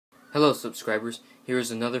Hello subscribers, here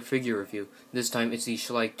is another figure review. This time it's the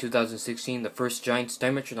Schleich 2016, the first Giants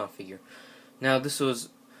Dimetrodon figure. Now this was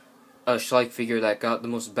a Schleich figure that got the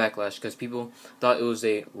most backlash because people thought it was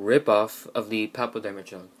a ripoff of the Papo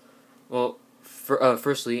Dimetrodon. Well,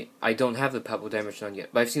 firstly, I don't have the Papo Dimetrodon yet,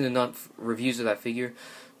 but I've seen enough reviews of that figure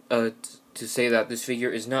to say that this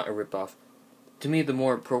figure is not a ripoff. To me, the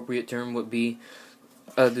more appropriate term would be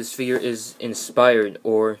this figure is inspired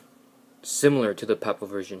or similar to the Papo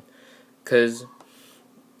version. Cause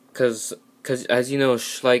as you know,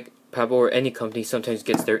 Schleich, Papo, or any company sometimes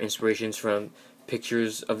gets their inspirations from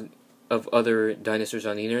pictures of other dinosaurs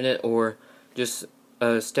on the internet or just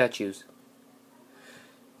statues.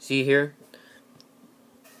 See here?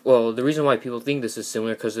 Well, the reason why people think this is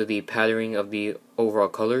similar because of the patterning of the overall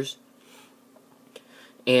colors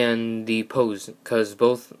and the pose, because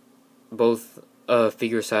both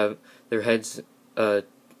figures have their heads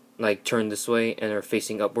like turned this way and are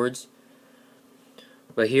facing upwards.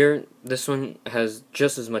 But here, this one has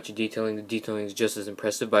just as much detailing. The detailing is just as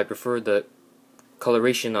impressive, but I prefer the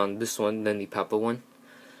coloration on this one than the Papo one.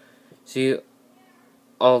 See,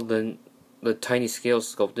 all the tiny scales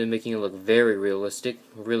sculpted, making it look very realistic.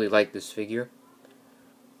 I really like this figure.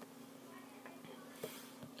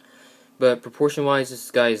 But proportion-wise,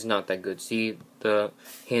 this guy is not that good. See, the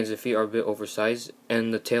hands and feet are a bit oversized,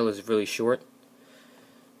 and the tail is really short.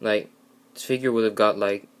 Like, this figure would have got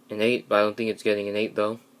like an 8, but I don't think it's getting an 8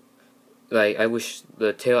 though. Like, I wish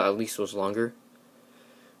the tail at least was longer.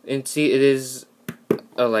 And see, it is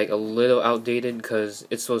like a little outdated because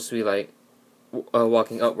it's supposed to be like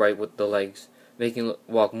walking upright with the legs, making it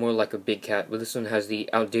walk more like a big cat. But this one has the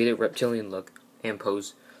outdated reptilian look and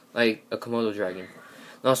pose, like a Komodo dragon.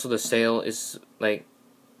 And also the sail is like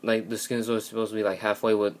the skin is always supposed to be like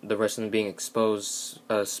halfway, with the rest of them being exposed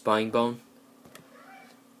spine bone.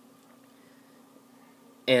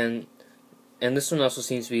 And this one also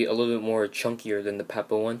seems to be a little bit more chunkier than the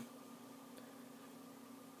Papo one.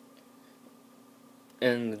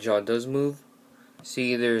 And the jaw does move.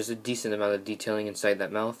 See, there's a decent amount of detailing inside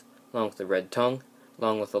that mouth, along with the red tongue,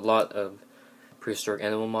 along with a lot of prehistoric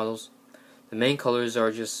animal models. The main colors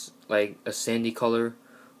are just like a sandy color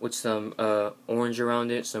with some orange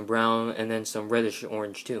around it, some brown, and then some reddish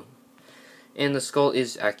orange too. And the skull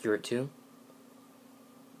is accurate too.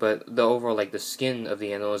 But the overall, like, the skin of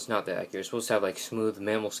the animal is not that accurate. It's supposed to have like smooth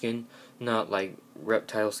mammal skin, not like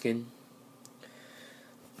reptile skin.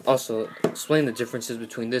 Also, explain the differences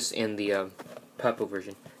between this and the Papo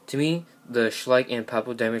version. To me, the Schleich and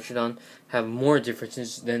Papo Dimetrodon have more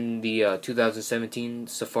differences than the 2017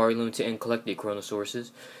 Safari Ltd and CollectA Kronosauruses.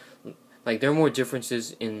 Like, there are more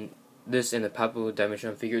differences in this and the Papo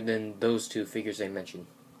Dimetrodon figure than those two figures I mentioned.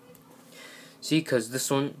 See, because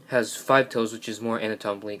this one has 5 toes, which is more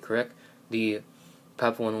anatomically correct. The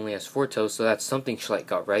Papo one only has 4 toes, so that's something Schleich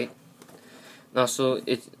got right. And also,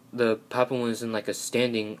 the Papo one is in like a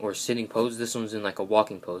standing or sitting pose. This one's in like a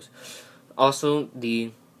walking pose. Also,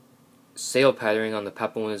 the sail patterning on the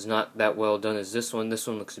Papo one is not that well done as this one. This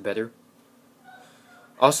one looks better.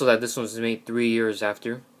 Also, that this one was made 3 years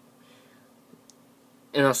after.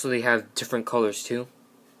 And also, they have different colors too.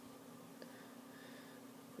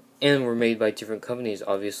 And were made by different companies,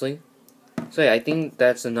 obviously. So yeah, I think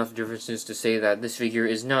that's enough differences to say that this figure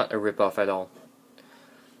is not a ripoff at all.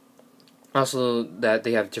 Also, that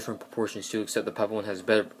they have different proportions too, except the Papo one has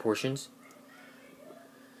better proportions.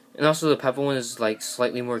 And also, the Papo one is like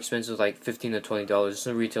slightly more expensive, like $15 to $20. This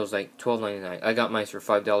one retails like $12.99. I got mine for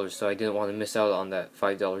 $5, so I didn't want to miss out on that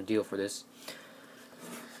 $5 deal for this.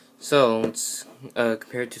 So let's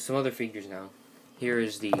compare it to some other figures now. Here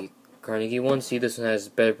is the Carnegie one. See, this one has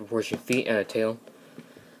better proportioned feet and a tail.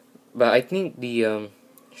 But I think the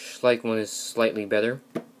Schleich one is slightly better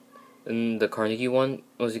than the Carnegie one,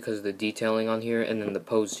 mostly because of the detailing on here and then the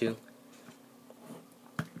pose too.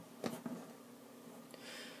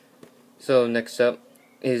 So next up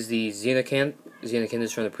is the Xenocanth. Xenocanth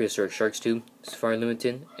is from the prehistoric sharks too, Safari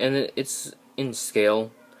Ltd, and it's in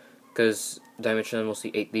scale because Dimetrodon mostly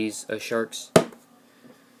ate these sharks.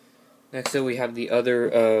 Next up we have the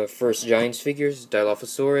other first Giants figures,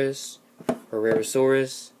 Dilophosaurus,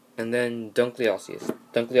 Herrerasaurus, and then Dunkleosteus.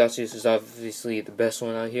 Dunkleosteus is obviously the best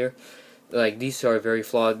one out here. Like, these are very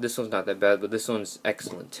flawed. This one's not that bad, but this one's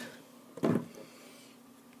excellent.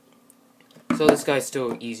 So this guy's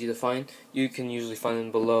still easy to find. You can usually find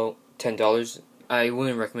him below $10. I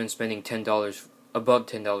wouldn't recommend spending above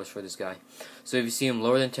 $10 for this guy. So if you see him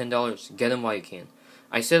lower than $10, get him while you can.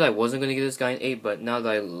 I said I wasn't going to give this guy an 8, but now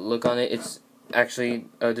that I look on it, it's actually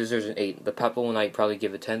deserves an 8. The Papo one I'd probably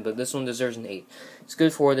give a 10, but this one deserves an 8. It's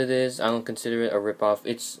good for what it is. I don't consider it a ripoff.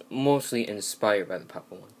 It's mostly inspired by the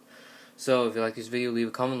Papo one. So if you like this video, leave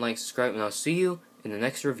a comment, like, subscribe, and I'll see you in the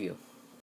next review.